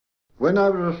When I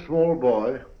was a small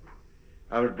boy,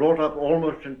 I was brought up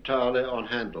almost entirely on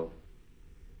Handel,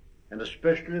 and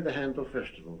especially the Handel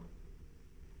Festival.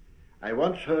 I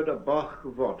once heard a Bach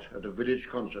gavotte at a village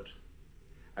concert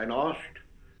and asked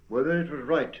whether it was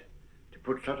right to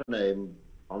put such a name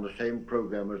on the same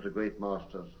program as the great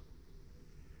masters.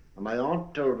 And my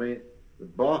aunt told me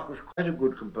that Bach was quite a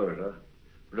good composer,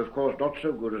 but of course not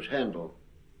so good as Handel,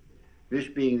 this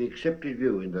being the accepted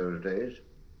view in those days.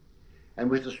 And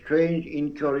with the strange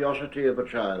incuriosity of a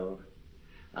child,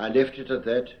 I left it at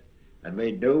that and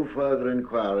made no further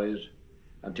inquiries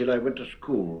until I went to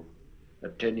school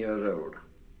at 10 years old.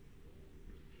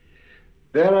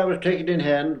 There I was taken in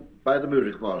hand by the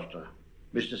music master,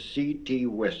 Mr. C.T.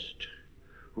 West,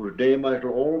 whose name I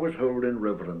shall always hold in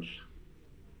reverence.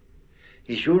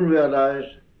 He soon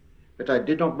realized that I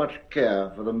did not much care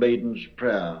for the Maiden's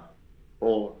Prayer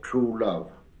or True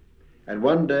Love, and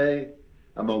one day,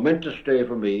 a momentous day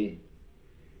for me,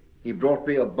 he brought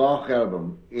me a Bach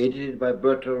album edited by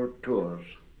Bertold Tours.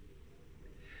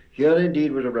 Here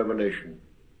indeed was a revelation.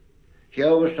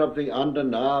 Here was something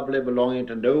undeniably belonging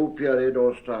to no period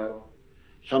or style,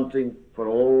 something for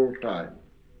all time.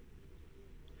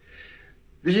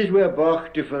 This is where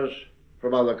Bach differs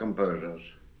from other composers.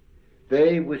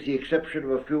 They, with the exception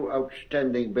of a few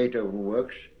outstanding Beethoven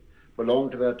works,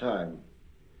 belong to their time.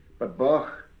 But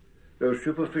Bach, though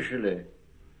superficially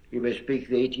he may speak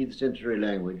the 18th century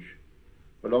language,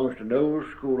 belongs to no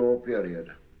school or period.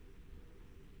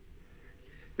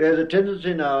 There's a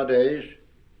tendency nowadays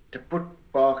to put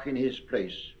Bach in his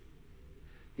place.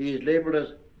 He is labelled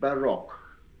as Baroque,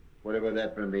 whatever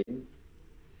that may mean,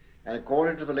 and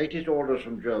according to the latest orders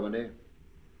from Germany,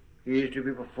 he is to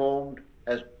be performed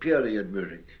as period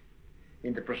music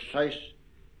in the precise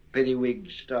periwig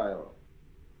style.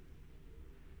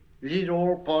 This is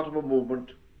all part of a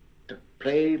movement to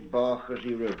play Bach as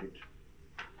he wrote it.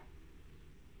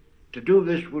 To do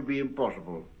this would be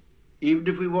impossible, even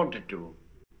if we wanted to.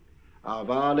 Our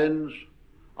violins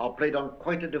are played on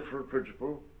quite a different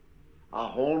principle, our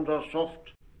horns are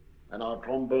soft, and our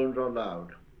trombones are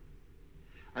loud.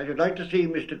 I should like to see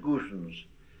Mr. Goossens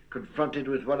confronted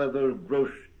with one of those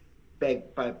gross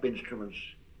bagpipe instruments,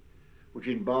 which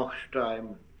in Bach's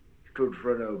time stood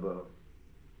for an oboe.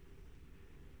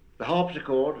 The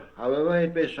harpsichord, however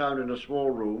it may sound in a small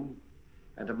room,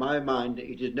 and to my mind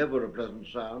it is never a pleasant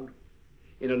sound,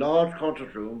 in a large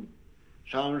concert room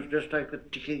sounds just like the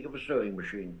ticking of a sewing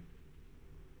machine.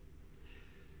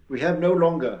 We have no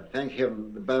longer, thank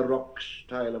heaven, the Baroque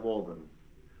style of organ,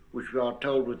 which we are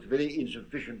told with very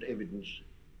insufficient evidence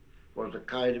was the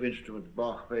kind of instrument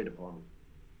Bach played upon.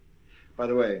 By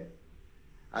the way,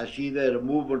 I see there a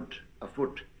movement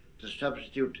afoot to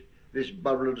substitute this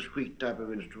bubble and squeak type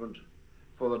of instrument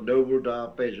for the noble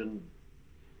diapason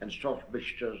and soft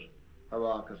mixtures of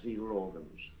our cathedral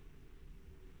organs.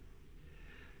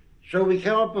 So we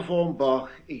cannot perform Bach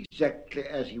exactly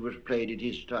as he was played at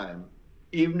his time,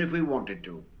 even if we wanted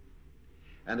to.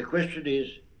 And the question is,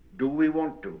 do we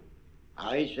want to?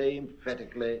 I say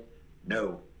emphatically,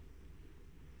 no.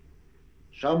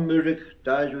 Some music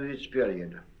dies with its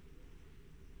period,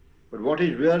 but what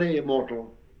is really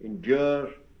immortal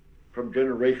endures from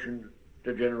generation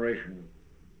to generation.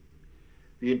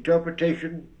 The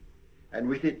interpretation, and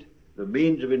with it the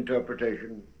means of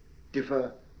interpretation,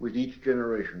 differ with each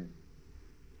generation.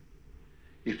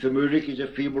 If the music is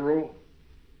ephemeral,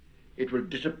 it will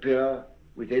disappear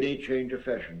with any change of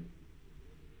fashion.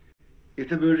 If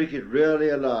the music is really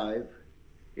alive,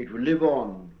 it will live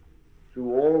on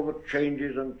through all the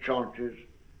changes and chances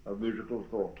of musical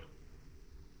thought.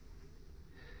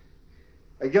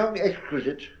 A young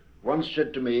exquisite once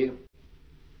said to me,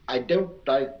 "I don't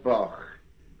like Bach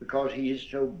because he is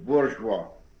so bourgeois."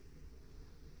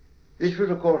 This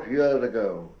was, of course, years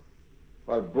ago,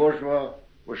 while bourgeois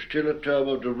was still a term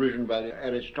of derision by the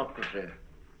aristocracy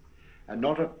and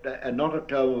not a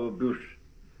term of abuse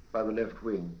by the left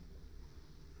wing.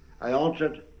 I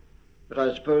answered that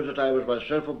I suppose that I was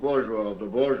myself a bourgeois of the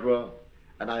bourgeois,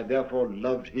 and I therefore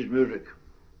loved his music.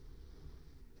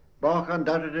 Bach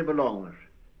undoubtedly belongs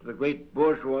to the great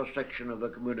bourgeois section of the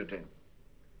community.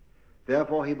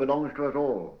 Therefore he belongs to us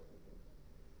all.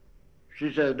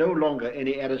 Since there is no longer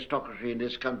any aristocracy in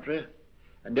this country,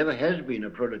 and never has been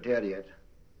a proletariat,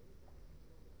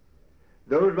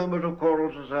 those members of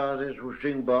choral societies who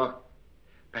sing Bach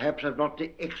perhaps have not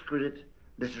the exquisite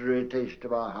literary taste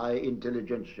of our high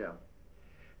intelligentsia.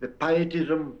 The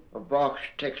pietism of Bach's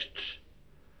texts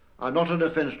are not an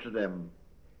offence to them,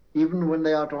 even when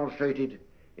they are translated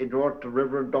into what the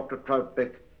Reverend Dr.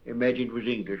 Troutbeck imagined was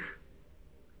English.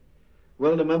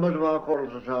 Well, the members of our choral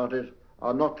societies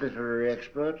are not literary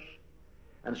experts,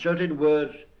 and certain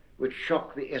words which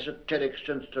shock the esoteric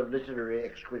sense of literary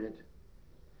exquisite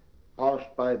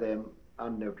passed by them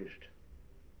unnoticed.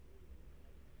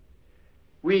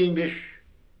 We English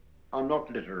are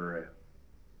not literary.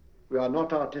 We are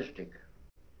not artistic,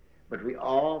 but we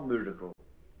are musical.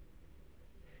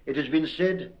 It has been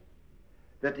said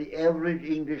that the average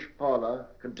English parlour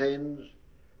contains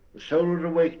the Soul's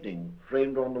Awakening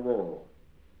framed on the wall,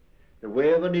 the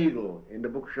Way of an Eagle in the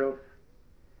bookshelf,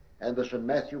 and the St.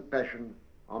 Matthew Passion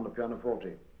on the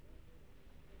pianoforte.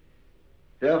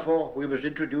 Therefore, we must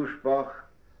introduce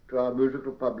Bach to our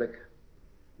musical public,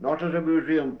 not as a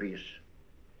museum piece.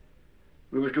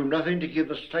 We must do nothing to give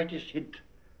the slightest hint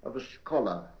of the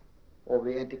scholar or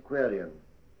the antiquarian.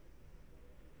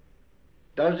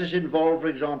 Does this involve, for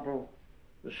example,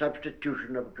 the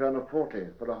substitution of a pianoforte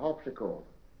for a harpsichord,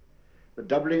 the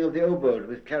doubling of the oboes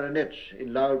with clarinets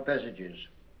in loud passages,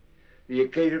 the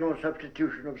occasional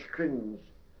substitution of strings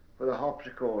for the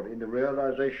harpsichord in the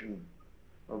realization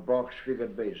of Bach's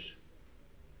figured bass?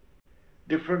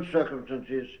 Different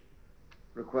circumstances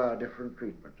require different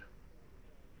treatment.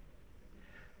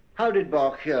 How did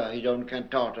Bach hear his own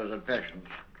cantatas and passions?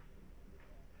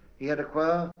 He had a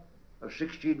choir of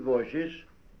 16 voices,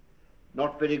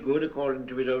 not very good according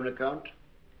to his own account,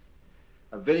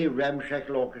 a very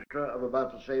ramshackle orchestra of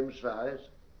about the same size,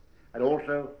 and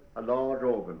also a large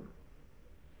organ.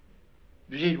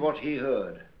 This is what he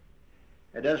heard.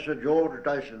 And as Sir George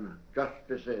Dyson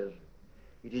justly says,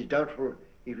 it is doubtful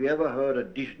if he ever heard a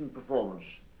decent performance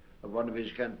of one of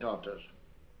his cantatas.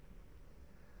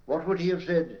 What would he have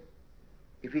said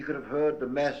if he could have heard the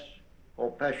Mass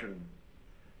or Passion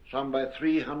sung by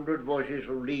 300 voices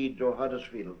from Leeds or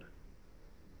Huddersfield?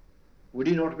 Would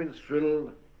he not have been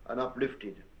thrilled and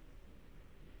uplifted?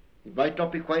 It might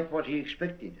not be quite what he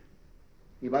expected.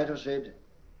 He might have said,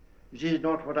 "This is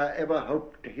not what I ever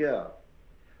hoped to hear,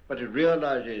 but it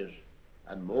realizes,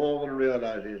 and more than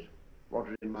realizes, what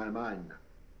is in my mind."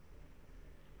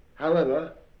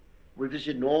 However, with this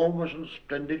enormous and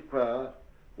splendid choir,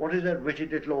 what is that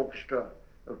wretched little orchestra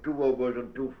of 2 oboes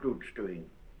and 2 flutes doing?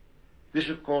 This,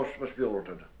 of course, must be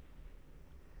altered.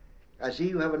 I see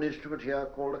you have an instrument here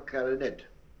called a clarinet.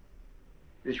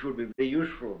 This would be very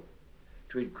useful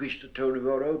to increase the tone of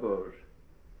your oboes,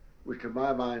 which to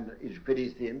my mind is very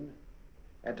thin,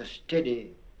 and to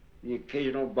steady the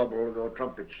occasional bubble of your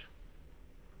trumpets.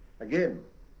 Again,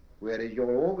 where is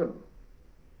your organ?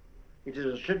 It is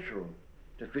essential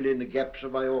to fill in the gaps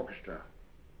of my orchestra.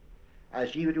 I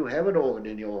see that you have an organ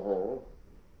in your hall,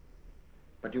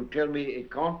 but you tell me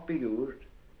it can't be used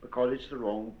because it's the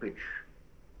wrong pitch.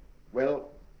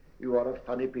 Well, you are a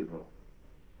funny people.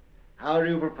 How do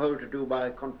you propose to do my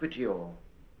Confiteor,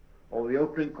 or the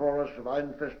opening chorus of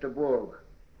Ein fester Burg,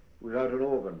 without an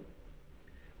organ?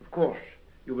 Of course,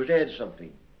 you must add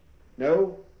something.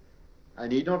 No, I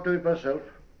need not do it myself.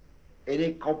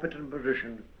 Any competent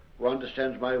musician who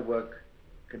understands my work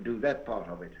can do that part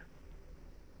of it.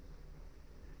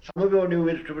 Some of your new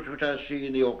instruments which I see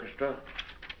in the orchestra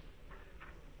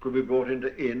could be brought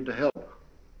in to help.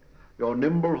 Your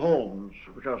nimble horns,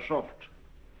 which are soft,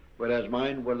 whereas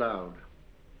mine were loud,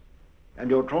 and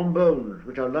your trombones,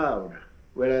 which are loud,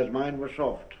 whereas mine were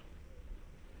soft.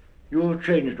 You have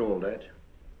changed all that,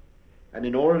 and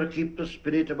in order to keep the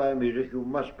spirit of my music, you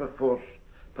must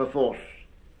perforce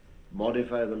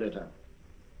modify the letter.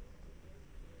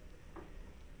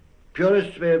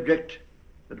 Purists may object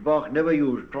that Bach never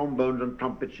used trombones and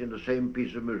trumpets in the same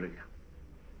piece of music.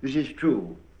 This is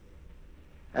true,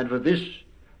 and for this,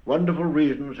 wonderful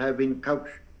reasons have been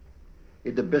couched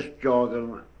in the best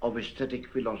jargon of aesthetic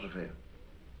philosophy.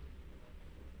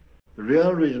 The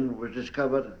real reason was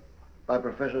discovered by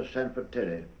Professor Sanford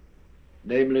Terry,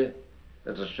 namely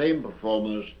that the same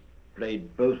performers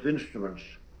played both instruments.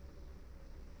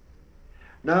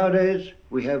 Nowadays,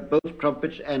 we have both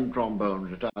trumpets and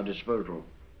trombones at our disposal.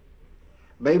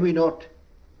 May we not,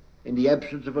 in the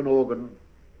absence of an organ,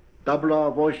 double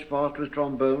our voice parts with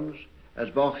trombones, as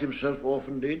Bach himself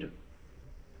often did?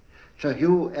 Sir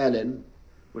Hugh Allen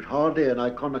was hardly an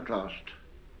iconoclast,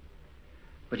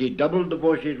 but he doubled the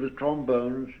voices with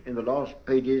trombones in the last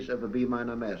pages of the B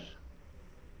minor Mass.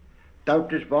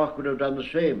 Doubtless Bach would have done the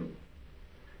same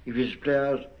if his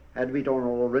players had been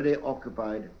already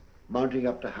occupied mounting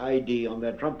up to high D on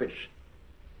their trumpets.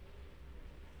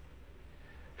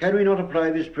 Can we not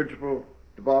apply this principle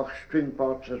to Bach's string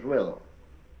parts as well?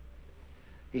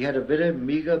 He had a very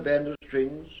meagre band of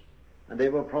strings, and they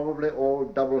were probably all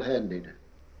double-handed.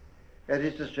 That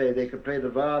is to say, they could play the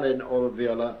violin or the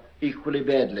viola equally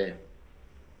badly.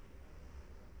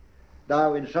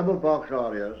 Now, in some of Bach's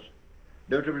arias,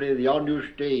 notably the Agnus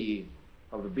Dei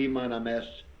of the B minor Mass,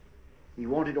 he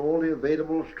wanted all the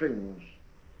available strings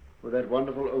for that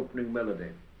wonderful opening melody.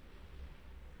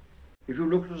 If you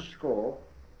look at the score,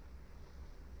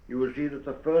 you will see that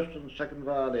the first and second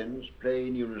violins play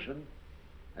in unison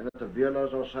and that the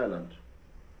violas are silent.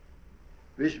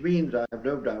 This means, I have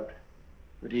no doubt,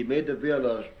 that he made the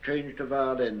violas change to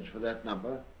violins for that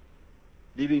number,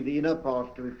 leaving the inner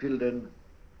parts to be filled in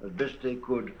as best they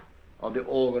could on the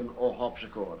organ or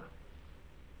harpsichord.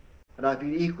 And I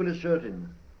feel equally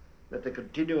certain that the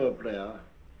continuo player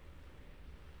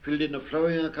filled in a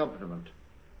flowing accompaniment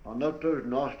on not those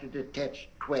nasty detached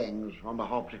twangs on the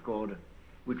harpsichord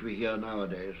which we hear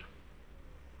nowadays.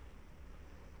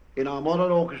 In our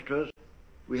modern orchestras,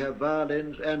 we have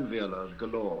violins and violas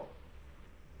galore.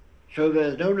 So there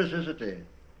is no necessity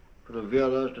for the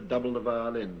violas to double the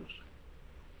violins.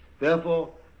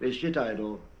 Therefore, they sit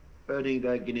idle, earning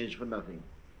their guineas for nothing.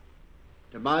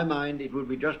 To my mind, it would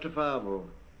be justifiable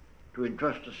to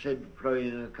entrust a said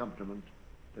flowing accompaniment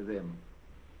to them.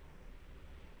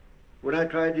 When I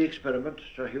tried the experiment,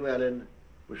 Sir Hugh Allen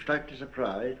was slightly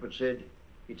surprised, but said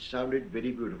it sounded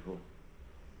very beautiful.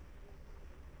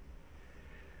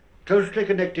 Closely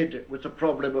connected with the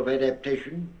problem of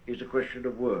adaptation is the question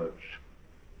of words.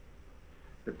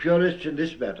 The purists in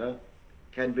this matter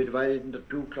can be divided into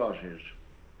two classes.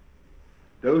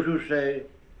 Those who say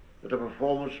that a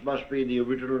performance must be in the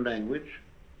original language,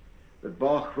 that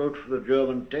Bach wrote for the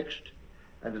German text,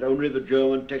 and that only the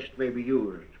German text may be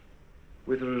used,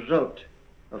 with the result,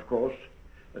 of course,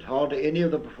 that hardly any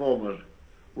of the performers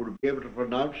would be able to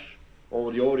pronounce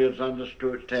or the audience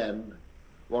understand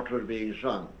what was being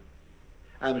sung.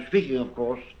 I am speaking, of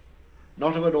course,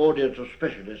 not of an audience of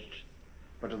specialists,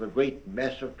 but of the great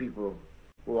mass of people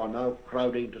who are now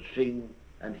crowding to sing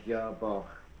and hear Bach.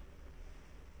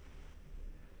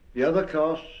 The other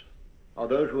class are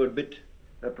those who admit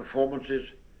that performances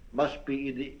must be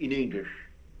in English,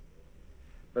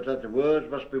 but that the words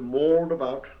must be mauled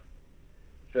about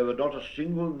so that not a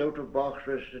single note of Bach's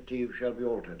recitative shall be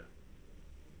altered.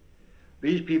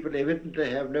 These people evidently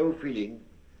have no feeling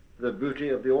for the beauty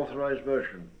of the authorized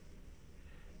version,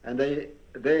 and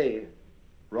they,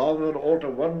 rather than alter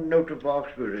one note of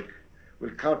Bach's music,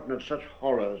 will countenance such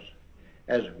horrors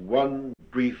as 1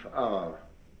 brief hour,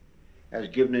 as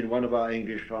given in one of our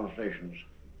English translations.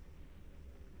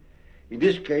 In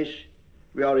this case,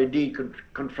 we are indeed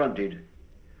confronted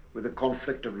with a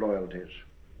conflict of loyalties.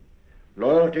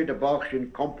 Loyalty to Bach's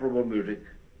incomparable music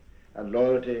and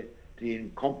loyalty to the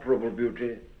incomparable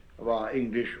beauty of our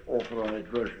English authorized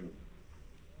version.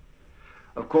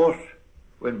 Of course,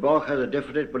 when Bach has a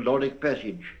definite melodic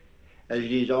passage, as in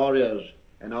his arias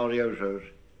and ariosos,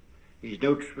 his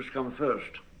notes must come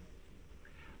first.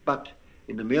 But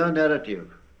in the mere narrative,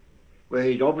 where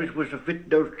his object was to fit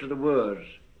notes to the words,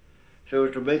 so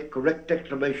as to make correct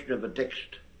declamation of the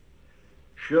text,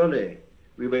 surely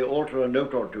we may alter a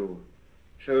note or two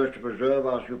so as to preserve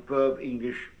our superb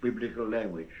English biblical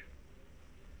language.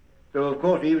 Though of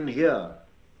course even here,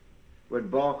 when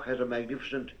Bach has a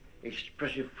magnificent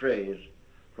expressive phrase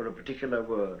for a particular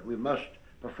word, we must,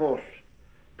 perforce,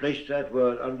 place that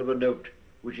word under the note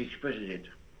which expresses it.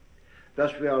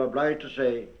 Thus we are obliged to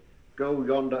say, "Go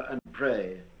yonder and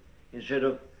pray," instead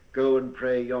of "Go and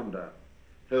pray yonder,"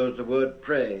 so as the word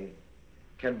pray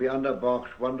can be under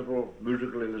Bach's wonderful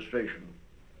musical illustration.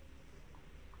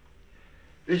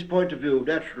 This point of view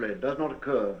naturally does not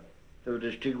occur to the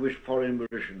distinguished foreign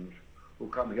musicians who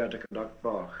come here to conduct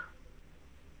Bach.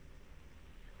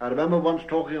 I remember once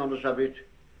talking on the subject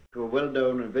to a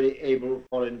well-known and very able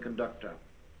foreign conductor.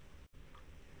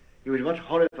 He was much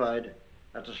horrified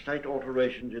at the slight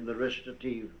alterations in the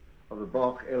recitative of the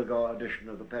Bach-Elgar edition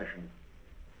of the Passion.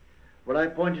 When I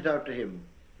pointed out to him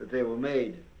that they were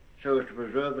made so as to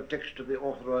preserve the text of the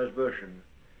authorized version,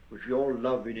 which we all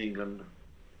love in England,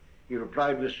 he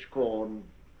replied with scorn,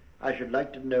 "I should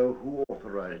like to know who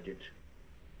authorized it."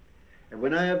 And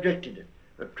when I objected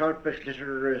that Troutbeck's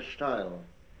literary style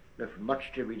left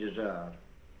much to be desired,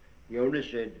 he only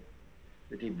said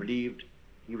that he believed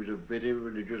he was a very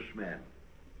religious man.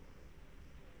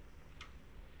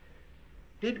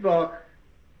 Did Bach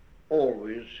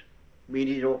always mean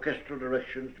his orchestral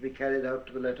directions to be carried out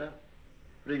to the letter?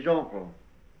 For example,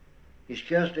 he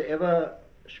scarcely ever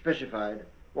specified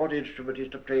what instrument is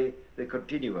to play the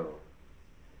continuo.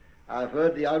 I have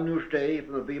heard the Agnus Dei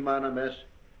from the B minor Mass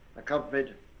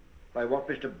accompanied by what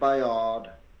Mr. Bayard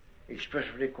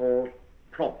expressively calls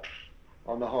plops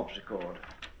on the harpsichord,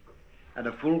 and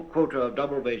a full quota of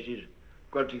double basses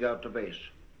grunting out the bass.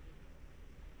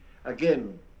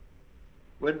 Again,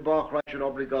 when Bach writes an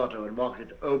obligato and marks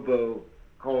it oboe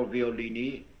col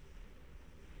violini,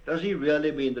 Does he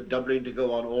really mean the doubling to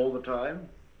go on all the time?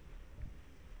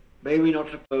 May we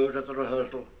not suppose at the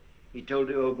rehearsal he told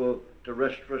the oboe to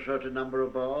rest for a certain number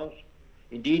of bars?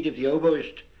 Indeed, if the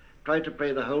oboist tried to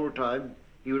play the whole time,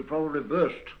 he would probably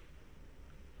burst.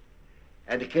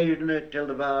 And occasionally tell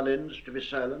the violins to be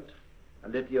silent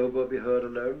and let the oboe be heard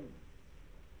alone.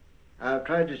 I have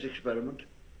tried this experiment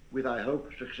with, I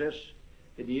hope, success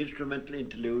in the instrumental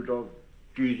interlude of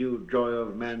Jesu, joy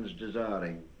of man's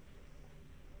desiring.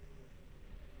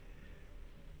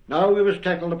 Now we must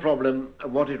tackle the problem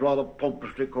of what is rather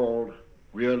pompously called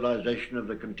realization of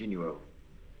the continuo.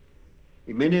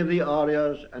 In many of the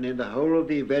arias and in the whole of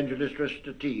the Evangelist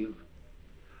recitative,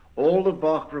 all that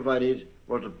Bach provided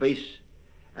was the bass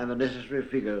and the necessary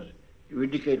figures to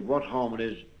indicate what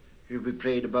harmonies should be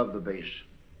played above the bass.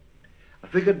 A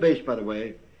figured bass, by the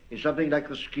way, is something like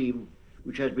the scheme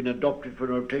which has been adopted for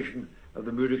notation of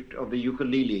the music of the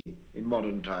ukulele in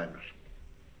modern times.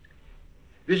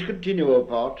 This continuo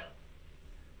part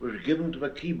was given to the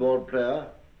keyboard player,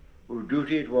 whose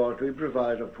duty it was to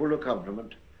improvise a full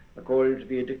accompaniment according to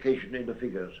the indication in the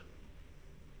figures.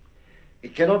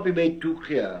 It cannot be made too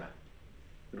clear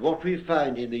that what we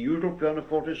find in the usual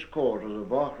pianoforte scores of the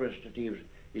Bach recitatives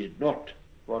is not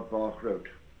what Bach wrote.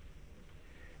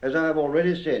 As I have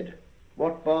already said,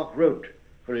 what Bach wrote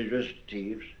for his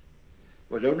recitatives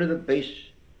was only the bass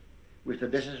with the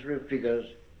necessary figures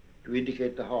to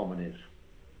indicate the harmonies.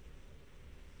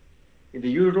 In the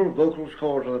usual vocal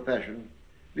scores of the Passion,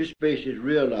 this bass is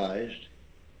realized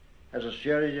as a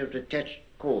series of detached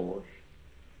chords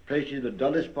placed in the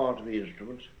dullest part of the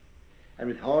instrument and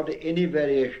with hardly any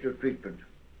variation of treatment,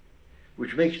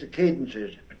 which makes the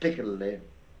cadences, particularly,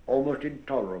 almost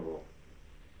intolerable.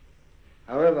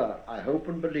 However, I hope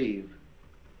and believe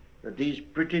that these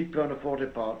pretty pianoforte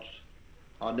parts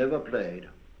are never played,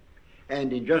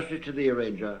 and in justice to the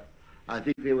arranger, I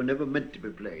think they were never meant to be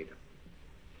played.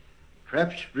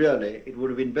 Perhaps really it would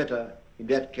have been better, in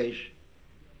that case,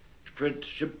 to print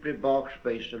simply Bach's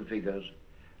bass and figures,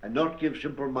 and not give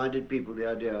simple-minded people the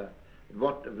idea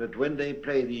that when they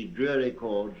play these dreary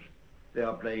chords, they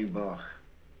are playing Bach.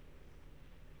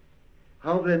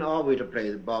 How then are we to play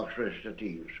the Bach's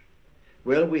recitatives?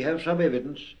 Well, we have some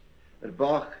evidence that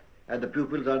Bach and the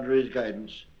pupils under his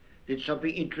guidance did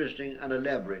something interesting and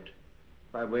elaborate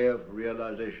by way of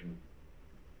realization.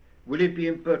 Will it be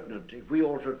impertinent if we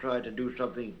also try to do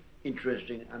something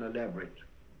interesting and elaborate?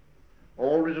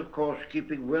 Always, of course,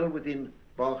 keeping well within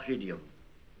Bach's idiom.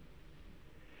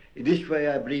 In this way,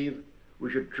 I believe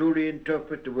we should truly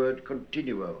interpret the word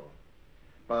continuo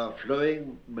by a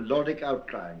flowing melodic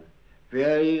outline,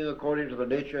 varying according to the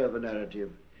nature of the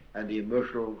narrative and the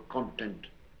emotional content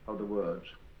of the words.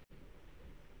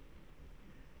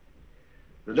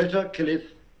 The letter killeth,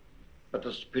 but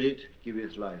the spirit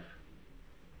giveth life.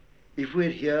 If we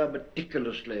adhere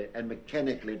meticulously and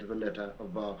mechanically to the letter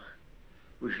of Bach,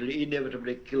 we shall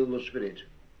inevitably kill the spirit.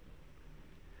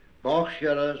 Bach's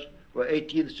hearers were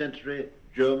 18th century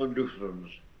German Lutherans,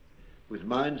 with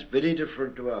minds very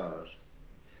different to ours.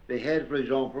 They had, for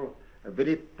example, a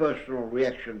very personal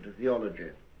reaction to theology.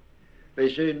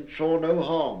 They saw no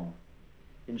harm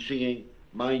in singing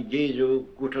Mein Jesu,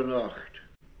 gute Nacht.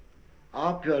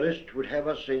 Our purists would have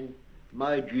us sing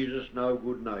My Jesus, now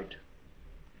good night.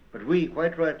 But we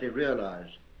quite rightly realize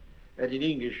that in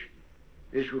English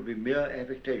this would be mere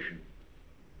affectation.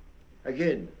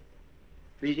 Again,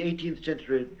 these 18th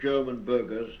century German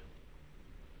burghers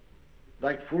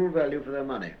liked full value for their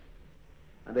money,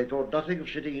 and they thought nothing of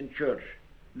sitting in church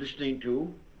listening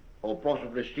to, or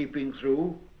possibly sleeping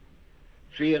through,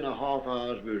 3.5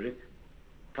 hours music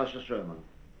plus a sermon.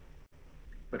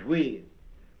 But we,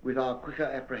 with our quicker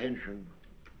apprehension,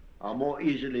 are more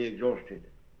easily exhausted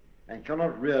and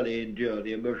cannot really endure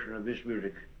the emotion of this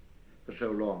music for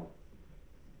so long.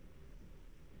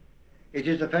 It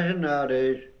is the fashion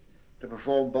nowadays to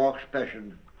perform Bach's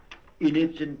Passion in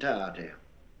its entirety,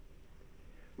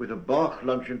 with a Bach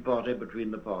luncheon party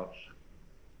between the parts.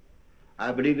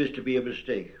 I believe this to be a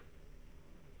mistake.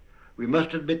 We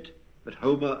must admit that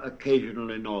Homer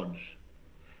occasionally nods,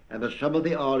 and that some of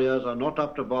the arias are not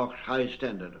up to Bach's high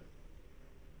standard.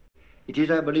 It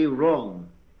is, I believe, wrong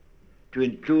to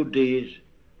include these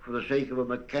for the sake of a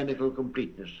mechanical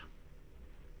completeness.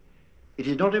 It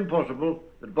is not impossible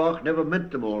that Bach never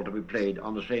meant them all to be played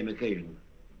on the same occasion,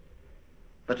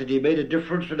 but that he made a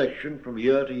different selection from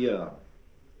year to year.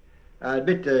 I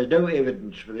admit there is no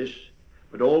evidence for this,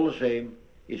 but all the same,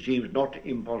 it seems not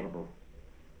impossible.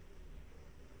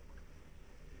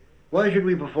 Why should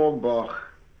we perform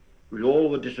Bach with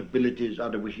all the disabilities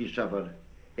under which he suffered,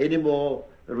 any more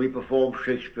than we perform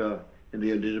Shakespeare in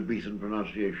the Elizabethan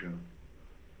pronunciation?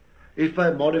 If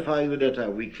by modifying the letter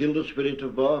we kill the spirit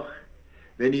of Bach,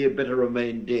 then he had better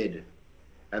remain dead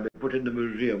and be put in the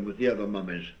museum with the other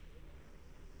mummies.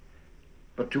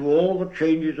 But to all the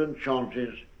changes and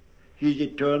chances, his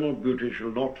eternal beauty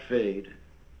shall not fade,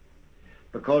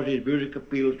 because his music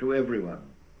appeals to everyone,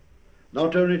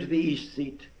 not only to the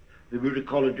aesthete, the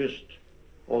musicologist,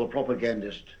 or the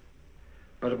propagandist,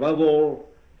 but above all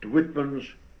to Whitman's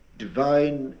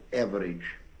divine average,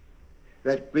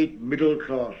 that great middle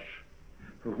class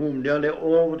for whom nearly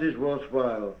all that is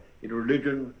worthwhile in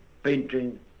religion,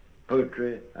 painting,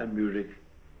 poetry and music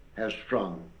has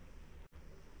sprung.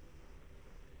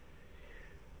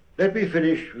 Let me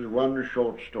finish with one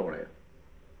short story.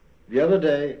 The other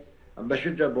day, a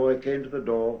messenger boy came to the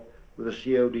door with a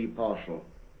COD parcel.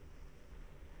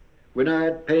 When I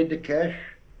had paid the cash,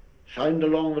 signed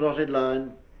along the dotted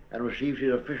line, and received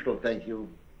his official thank you,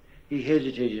 he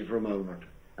hesitated for a moment,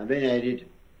 and then added,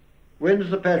 "When's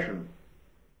the Passion?"